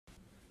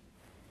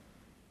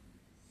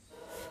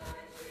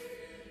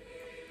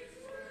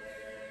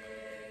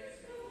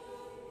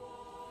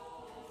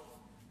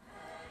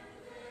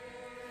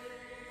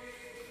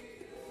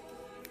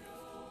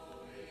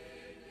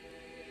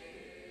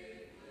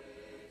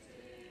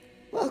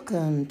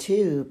Welcome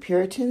to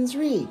Puritans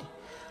Read,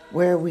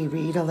 where we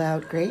read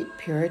aloud great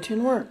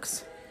Puritan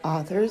works,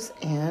 authors,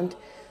 and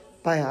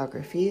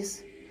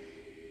biographies.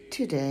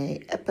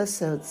 Today,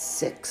 episode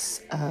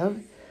 6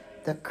 of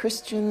The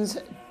Christian's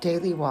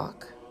Daily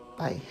Walk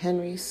by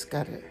Henry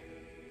Scudder.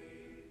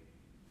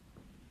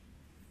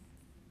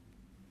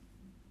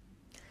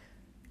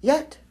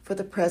 Yet, for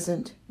the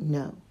present,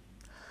 no.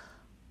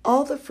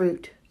 All the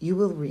fruit you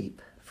will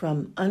reap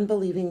from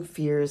unbelieving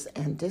fears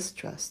and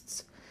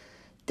distrusts,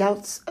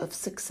 doubts of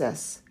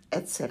success,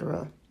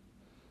 etc.,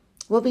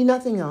 will be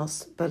nothing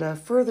else but a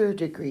further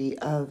degree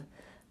of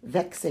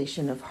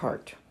vexation of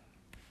heart.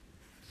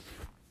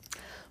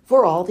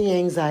 For all the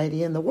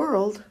anxiety in the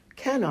world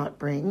cannot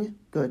bring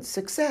good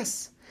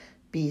success.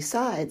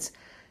 Besides,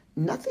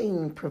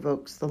 nothing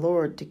provokes the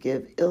Lord to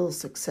give ill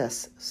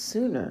success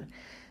sooner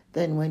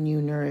than when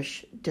you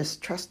nourish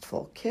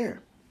distrustful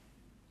care.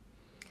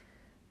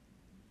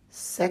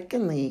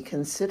 Secondly,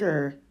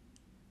 consider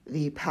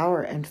the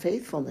power and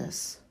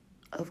faithfulness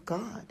of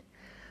God,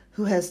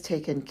 who has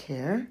taken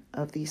care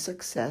of the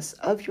success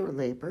of your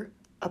labor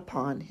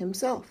upon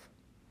himself,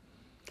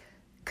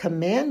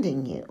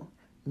 commanding you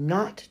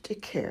not to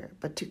care,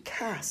 but to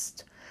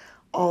cast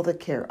all the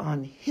care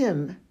on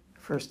him,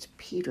 1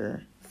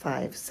 Peter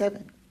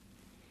 5:7.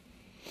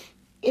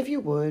 If you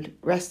would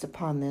rest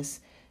upon this,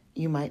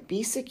 you might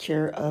be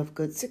secure of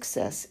good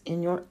success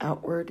in your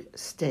outward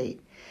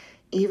state,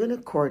 even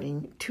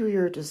according to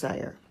your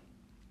desire.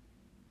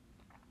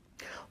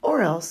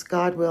 Or else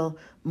God will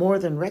more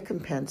than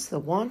recompense the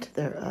want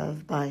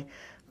thereof by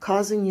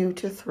causing you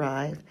to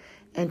thrive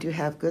and to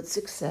have good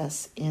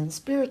success in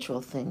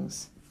spiritual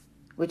things,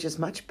 which is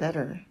much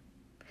better,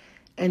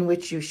 and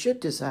which you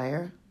should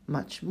desire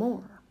much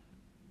more.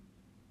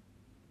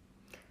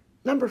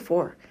 Number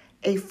 4,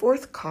 a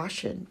fourth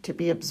caution to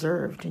be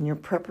observed in your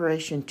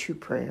preparation to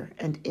prayer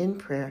and in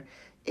prayer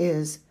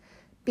is,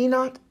 be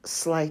not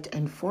slight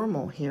and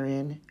formal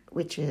herein,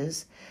 which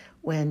is,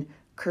 when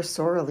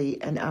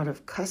cursorily and out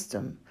of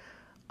custom,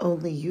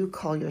 only you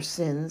call your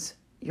sins,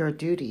 your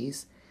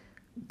duties,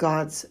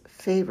 God's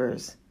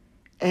favors,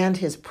 and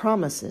his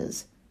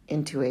promises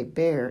into a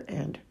bare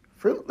and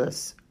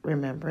fruitless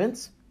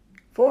remembrance.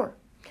 For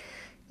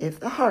if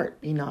the heart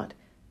be not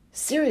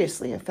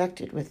seriously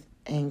affected with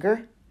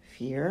anger,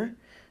 fear,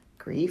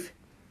 grief,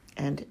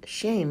 and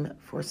shame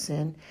for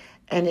sin,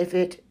 and if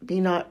it be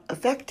not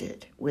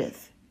affected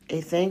with a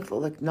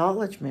thankful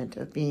acknowledgement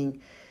of being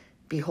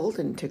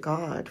beholden to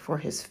God for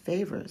his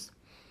favors,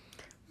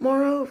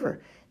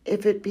 moreover,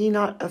 if it be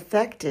not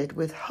affected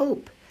with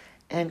hope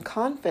and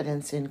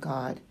confidence in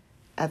God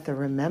at the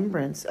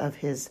remembrance of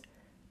his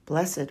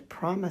blessed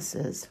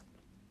promises,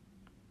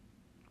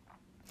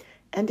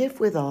 and if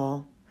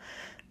withal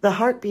the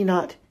heart be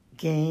not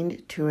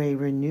gained to a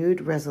renewed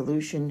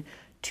resolution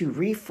to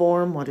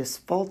reform what is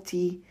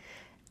faulty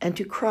and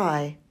to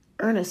cry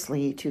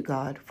earnestly to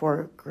God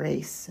for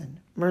grace and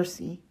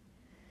mercy,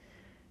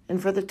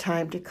 and for the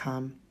time to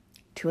come,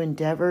 to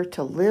endeavor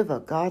to live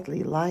a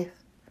godly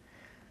life,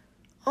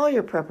 all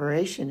your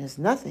preparation is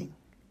nothing.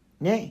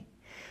 Nay,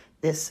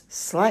 this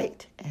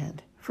slight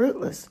and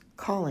fruitless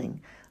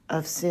calling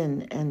of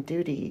sin and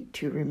duty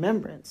to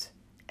remembrance,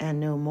 and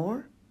no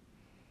more,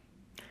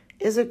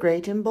 is a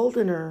great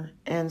emboldener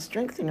and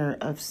strengthener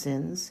of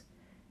sins,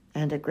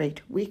 and a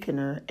great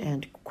weakener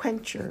and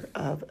quencher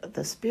of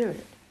the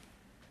spirit.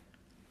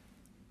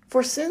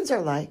 For sins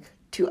are like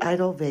to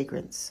idle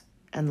vagrants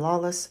and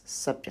lawless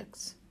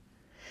subjects.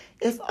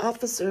 If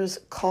officers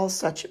call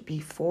such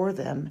before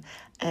them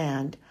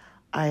and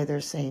either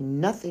say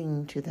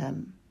nothing to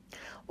them,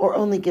 or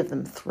only give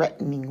them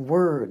threatening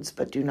words,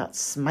 but do not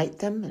smite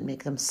them and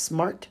make them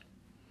smart,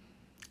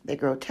 they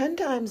grow 10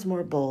 times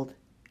more bold,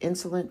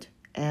 insolent,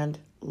 and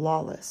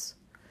lawless.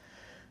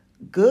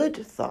 Good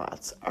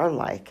thoughts are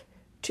like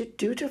to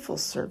dutiful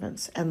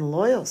servants and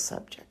loyal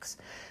subjects,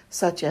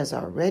 such as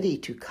are ready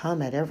to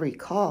come at every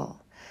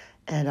call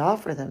and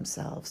offer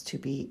themselves to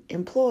be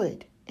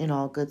employed in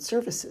all good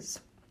services.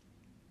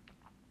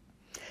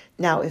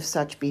 Now, if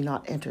such be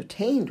not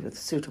entertained with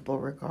suitable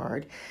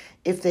regard,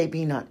 if they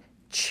be not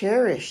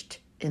cherished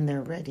in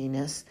their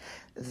readiness,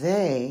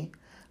 they,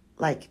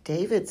 like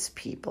David's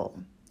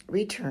people,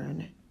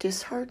 return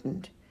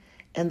disheartened,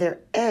 and their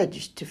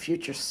edge to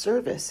future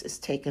service is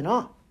taken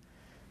off.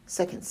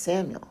 2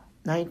 Samuel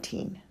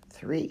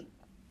 19:3.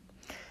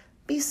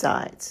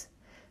 Besides,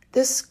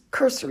 this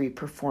cursory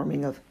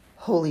performing of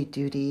holy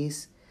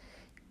duties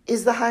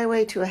is the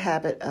highway to a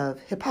habit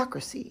of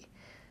hypocrisy,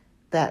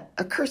 that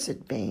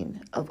accursed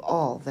bane of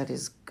all that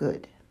is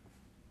good.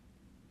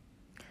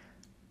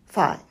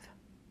 5.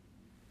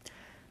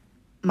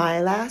 My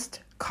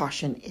last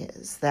caution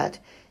is that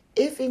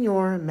if in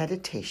your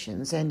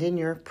meditations and in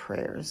your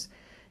prayers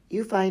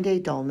you find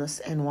a dullness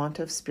and want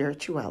of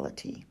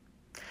spirituality,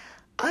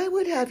 I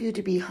would have you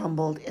to be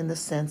humbled in the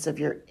sense of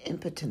your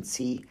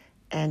impotency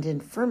and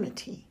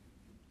infirmity.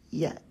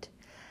 Yet,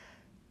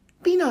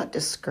 be not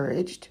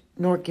discouraged,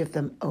 nor give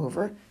them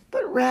over,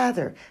 but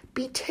rather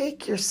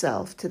betake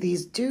yourself to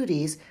these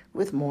duties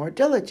with more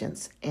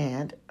diligence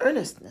and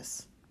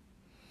earnestness.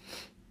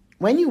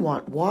 When you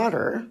want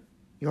water,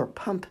 your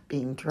pump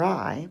being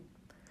dry,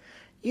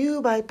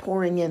 you, by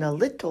pouring in a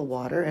little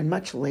water and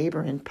much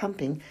labor in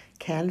pumping,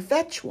 can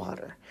fetch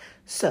water.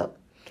 So,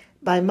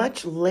 by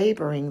much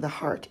laboring the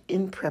heart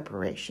in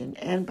preparation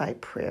and by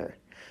prayer,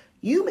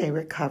 you may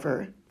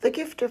recover the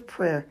gift of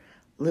prayer,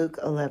 Luke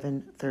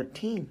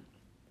 11:13.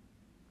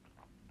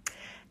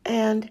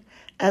 And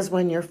as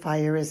when your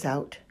fire is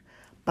out,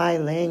 by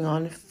laying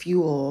on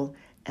fuel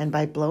and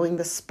by blowing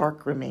the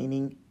spark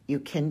remaining, you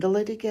kindle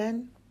it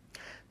again,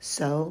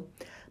 so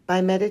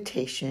by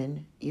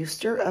meditation you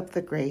stir up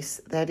the grace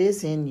that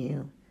is in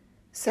you,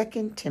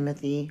 2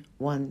 Timothy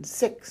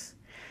 1:6,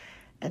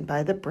 and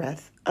by the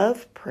breath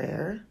of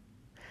prayer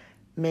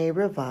may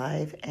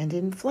revive and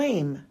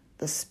inflame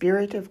the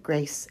spirit of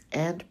grace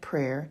and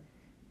prayer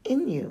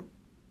in you.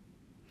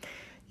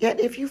 Yet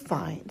if you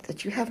find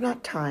that you have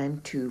not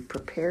time to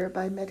prepare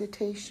by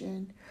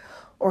meditation,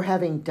 or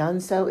having done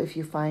so, if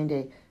you find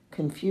a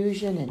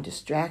confusion and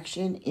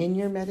distraction in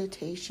your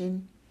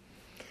meditation,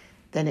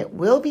 then it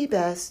will be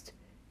best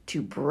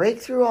to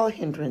break through all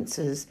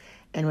hindrances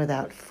and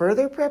without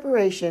further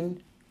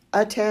preparation,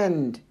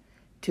 attend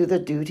to the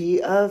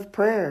duty of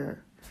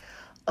prayer,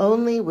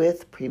 only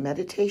with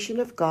premeditation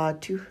of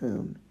God, to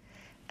whom,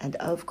 and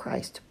of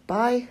Christ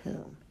by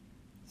whom,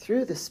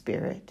 through the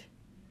Spirit,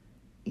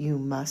 you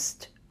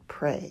must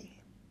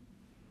pray.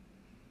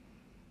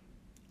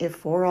 If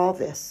for all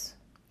this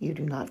you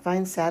do not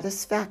find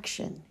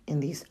satisfaction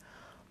in these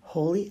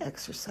holy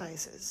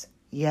exercises,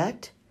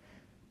 yet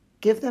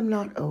give them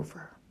not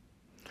over.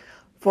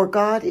 For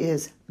God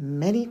is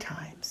many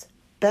times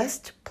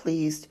best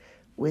pleased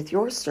with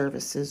your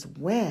services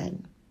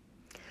when,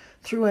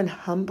 through an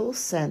humble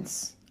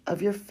sense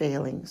of your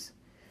failings,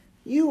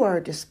 you are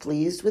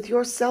displeased with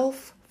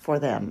yourself for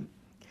them.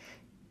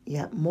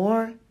 Yet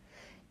more,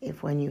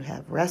 if when you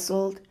have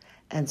wrestled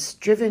and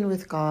striven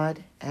with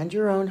God and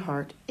your own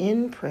heart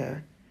in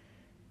prayer,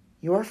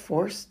 you are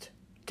forced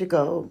to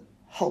go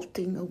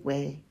halting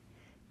away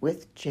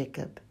with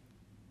Jacob.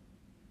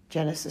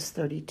 Genesis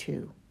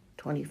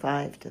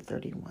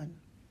 32:25-31.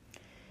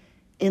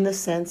 In the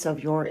sense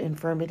of your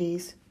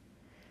infirmities,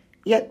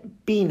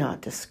 yet be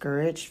not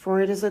discouraged,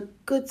 for it is a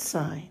good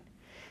sign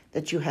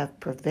that you have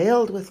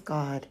prevailed with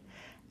God,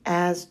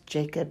 as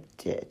Jacob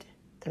did.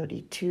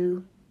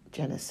 32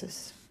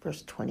 Genesis,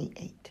 verse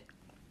 28.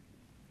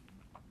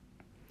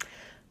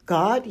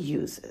 God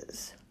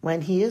uses,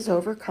 when he is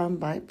overcome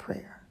by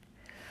prayer,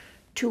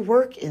 to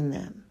work in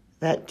them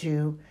that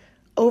do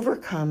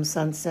overcome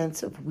some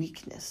sense of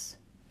weakness,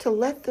 to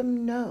let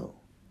them know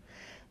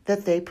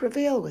that they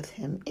prevail with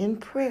him in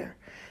prayer,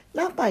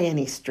 not by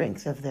any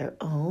strength of their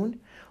own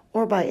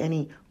or by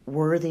any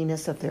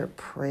worthiness of their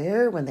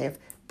prayer when they have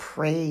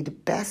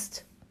prayed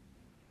best,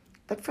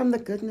 but from the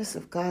goodness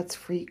of God's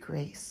free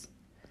grace,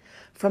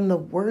 from the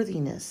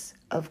worthiness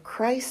of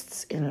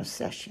Christ's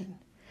intercession,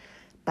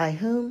 by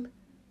whom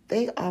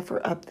they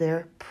offer up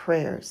their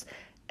prayers,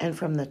 and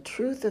from the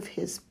truth of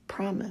his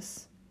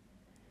promise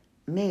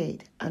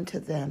made unto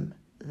them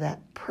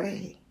that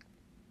pray.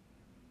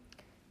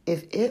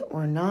 If it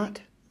were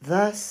not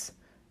thus,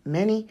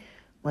 many,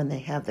 when they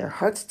have their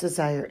heart's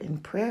desire in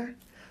prayer,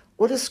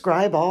 would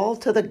ascribe all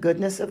to the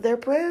goodness of their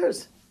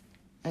prayers,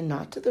 and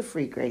not to the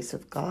free grace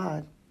of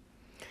God,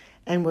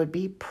 and would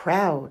be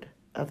proud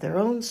of their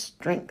own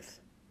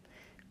strength,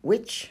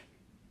 which,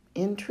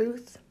 in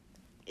truth,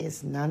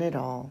 is none at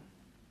all.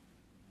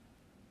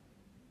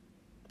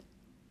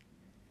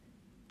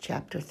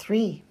 Chapter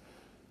 3.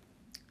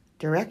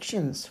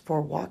 Directions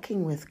for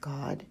walking with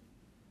God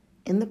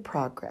in the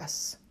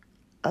progress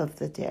of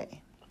the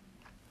day.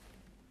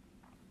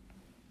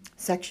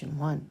 Section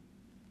 1.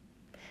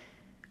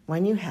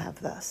 When you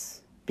have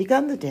thus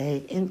begun the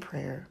day in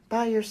prayer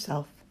by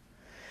yourself,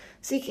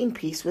 seeking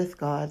peace with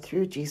God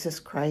through Jesus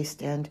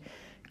Christ and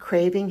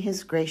craving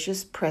his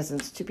gracious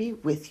presence to be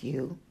with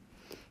you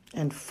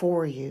and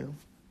for you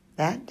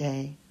that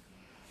day,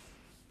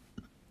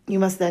 you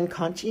must then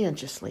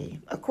conscientiously,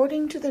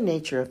 according to the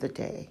nature of the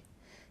day,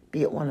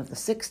 be it one of the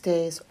 6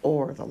 days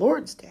or the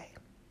Lord's day,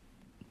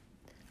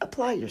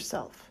 apply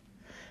yourself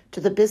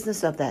to the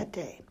business of that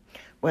day,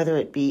 whether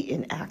it be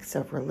in acts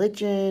of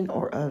religion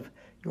or of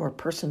your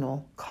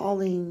personal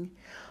calling,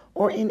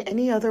 or in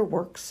any other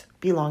works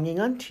belonging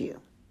unto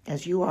you,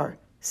 as you are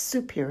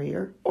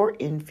superior or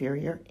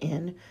inferior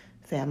in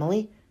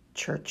family,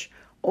 church,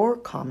 or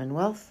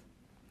commonwealth,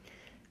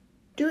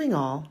 doing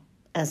all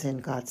as in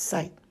God's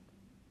sight.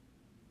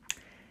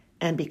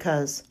 And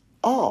because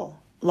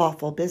all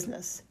lawful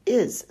business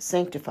is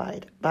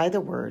sanctified by the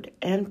word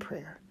and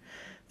prayer,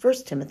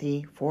 1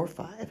 Timothy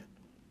 4:5.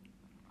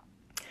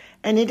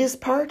 And it is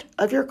part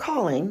of your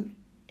calling,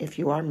 if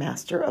you are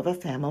master of a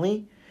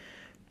family,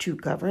 to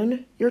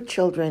govern your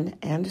children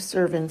and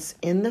servants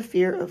in the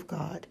fear of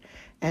God,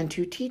 and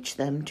to teach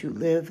them to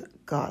live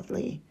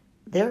godly.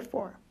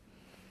 Therefore,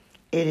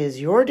 it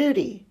is your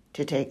duty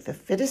to take the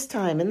fittest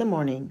time in the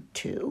morning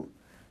to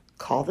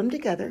call them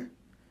together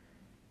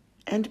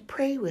and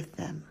pray with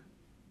them.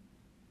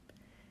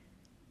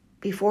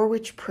 before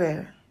which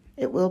prayer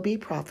it will be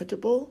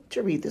profitable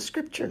to read the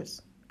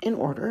Scriptures in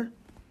order,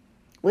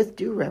 with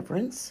due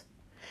reverence,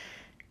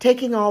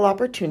 taking all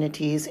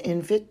opportunities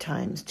in fit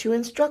times to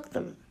instruct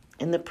them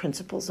in the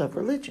principles of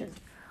religion,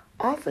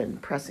 often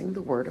pressing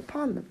the word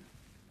upon them.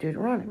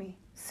 Deuteronomy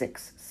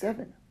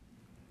 6:7.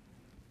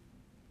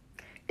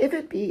 If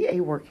it be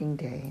a working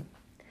day,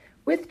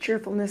 with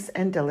cheerfulness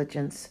and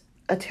diligence,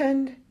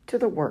 attend to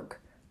the work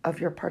of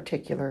your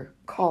particular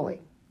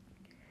calling.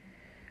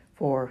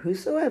 For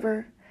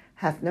whosoever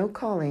hath no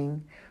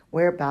calling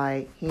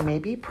whereby he may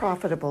be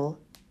profitable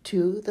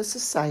to the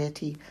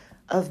society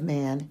of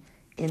man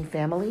in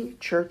family,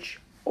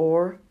 church,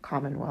 or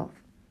commonwealth,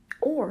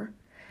 or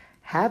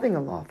having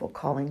a lawful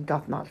calling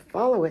doth not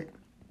follow it,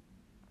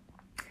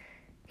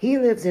 he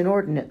lives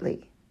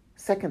inordinately.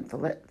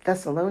 2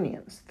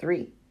 Thessalonians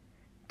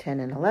 3:10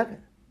 and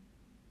 11.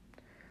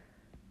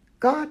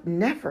 God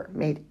never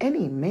made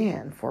any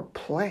man for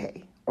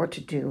play or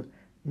to do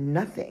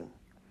nothing.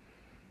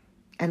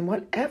 And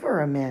whatever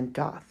a man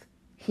doth,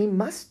 he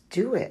must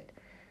do it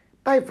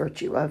by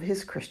virtue of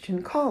his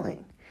Christian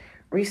calling,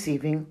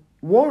 receiving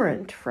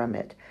warrant from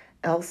it,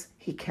 else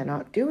he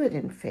cannot do it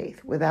in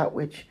faith, without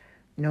which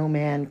no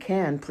man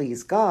can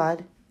please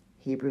God.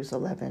 Hebrews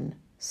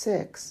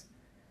 11:6.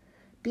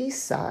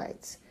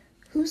 Besides,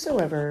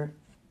 whosoever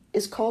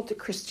is called to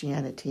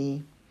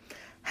Christianity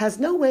has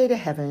no way to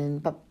heaven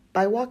but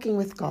by walking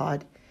with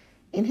God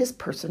in his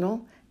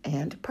personal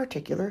and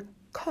particular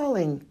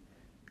calling,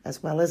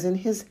 as well as in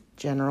his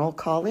general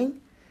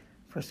calling,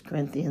 1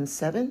 Corinthians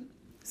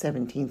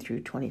 7:17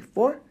 through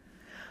 24.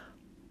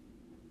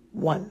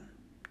 1.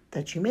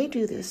 That you may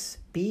do this,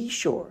 be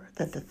sure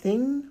that the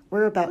thing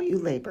whereabout you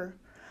labor,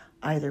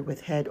 either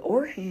with head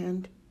or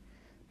hand,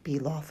 be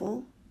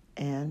lawful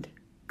and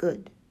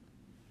good.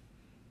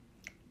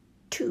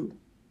 2.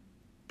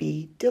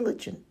 Be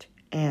diligent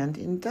and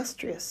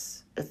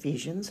industrious.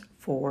 Ephesians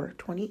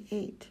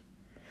 4:28.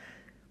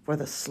 For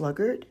the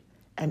sluggard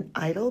and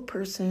idle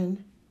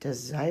person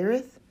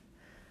desireth,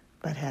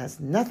 but has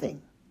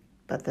nothing,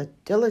 but the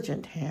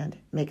diligent hand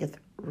maketh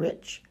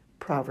rich.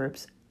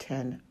 Proverbs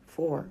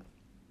 10:4.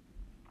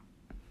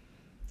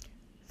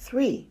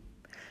 3.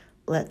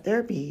 Let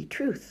there be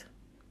truth,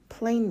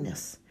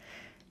 plainness,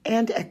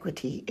 and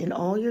equity in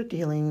all your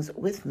dealings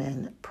with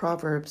men.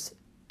 Proverbs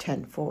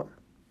 10:4.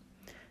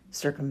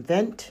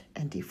 Circumvent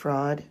and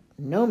defraud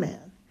no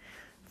man.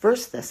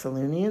 1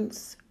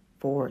 Thessalonians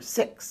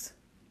 4:6.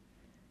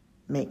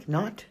 Make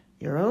not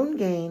your own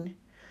gain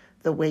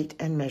the weight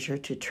and measure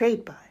to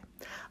trade by.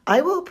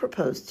 I will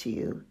propose to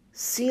you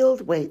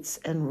sealed weights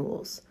and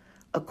rules,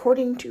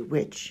 according to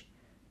which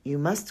you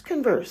must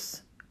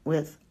converse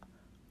with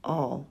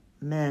all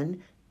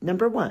men.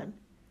 1.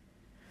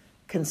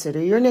 Consider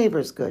your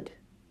neighbor's good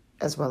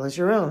as well as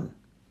your own.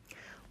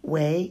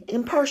 Weigh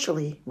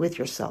impartially with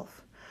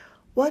yourself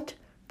what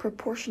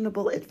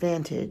proportionable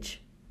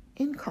advantage,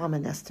 in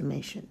common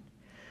estimation,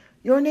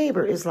 your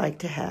neighbor is like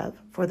to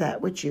have for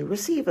that which you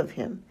receive of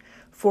him.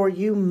 For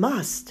you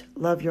must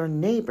love your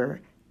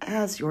neighbor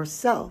as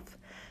yourself.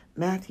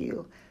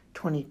 Matthew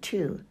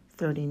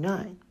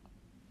 22:39.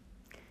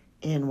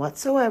 In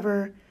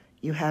whatsoever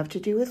you have to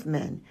do with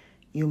men,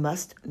 you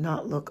must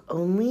not look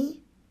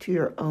only to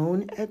your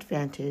own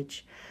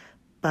advantage,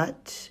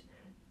 but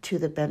to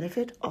the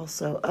benefit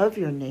also of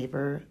your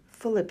neighbor.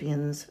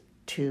 Philippians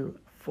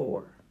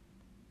 2:4.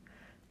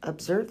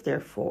 Observe,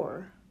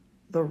 therefore,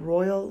 the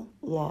royal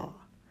law,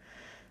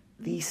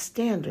 the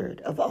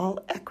standard of all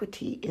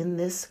equity in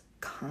this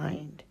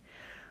kind.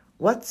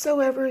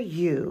 Whatsoever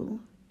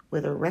you,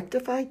 with a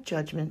rectified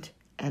judgment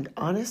and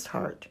honest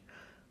heart,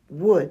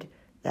 would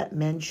that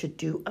men should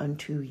do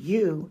unto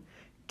you,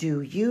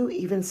 do you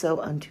even so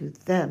unto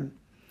them.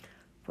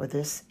 For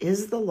this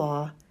is the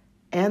law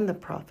and the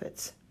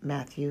prophets.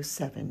 Matthew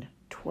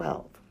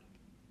 7:12.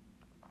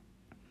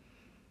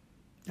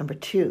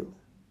 2.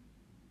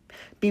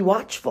 Be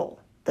watchful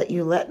that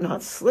you let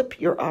not slip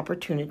your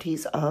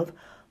opportunities of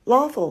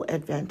lawful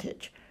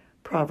advantage.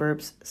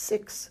 Proverbs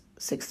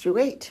 6:6 through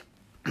 8.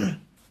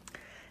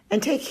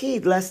 And take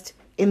heed lest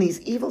in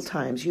these evil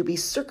times you be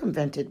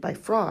circumvented by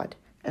fraud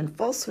and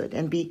falsehood,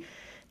 and be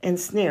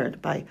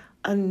ensnared by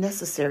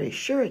unnecessary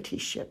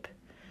suretyship.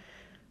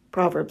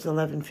 Proverbs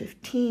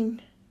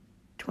 11:15,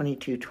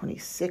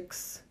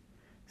 22:26,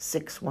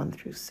 6:1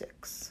 through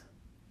 6.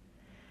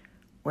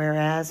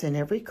 Whereas in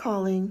every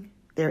calling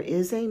there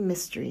is a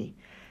mystery,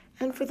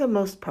 and for the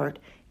most part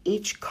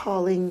each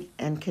calling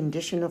and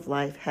condition of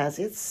life has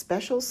its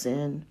special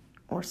sin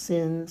or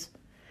sins,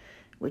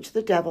 which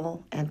the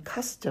devil and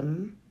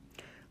custom,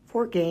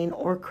 for gain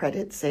or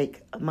credit's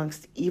sake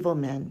amongst evil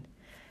men,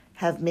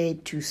 have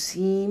made to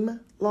seem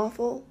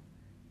lawful,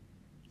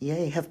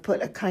 yea, have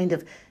put a kind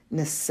of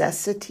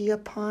necessity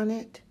upon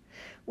it,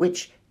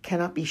 which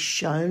cannot be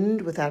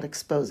shunned without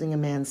exposing a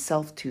man's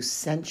self to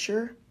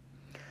censure.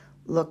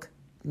 Look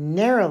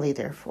narrowly,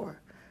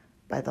 therefore,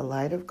 by the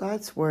light of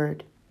God's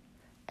word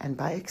and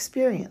by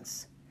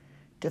experience,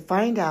 to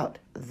find out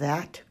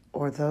that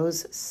or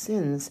those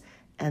sins,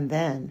 and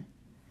then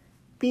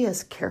be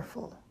as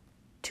careful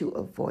to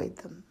avoid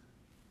them.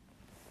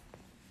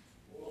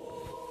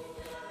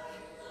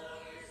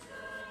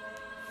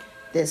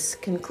 This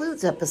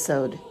concludes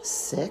episode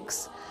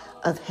 6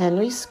 of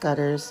Henry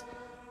Scudder's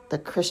The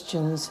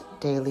Christian's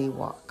Daily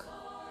Walk.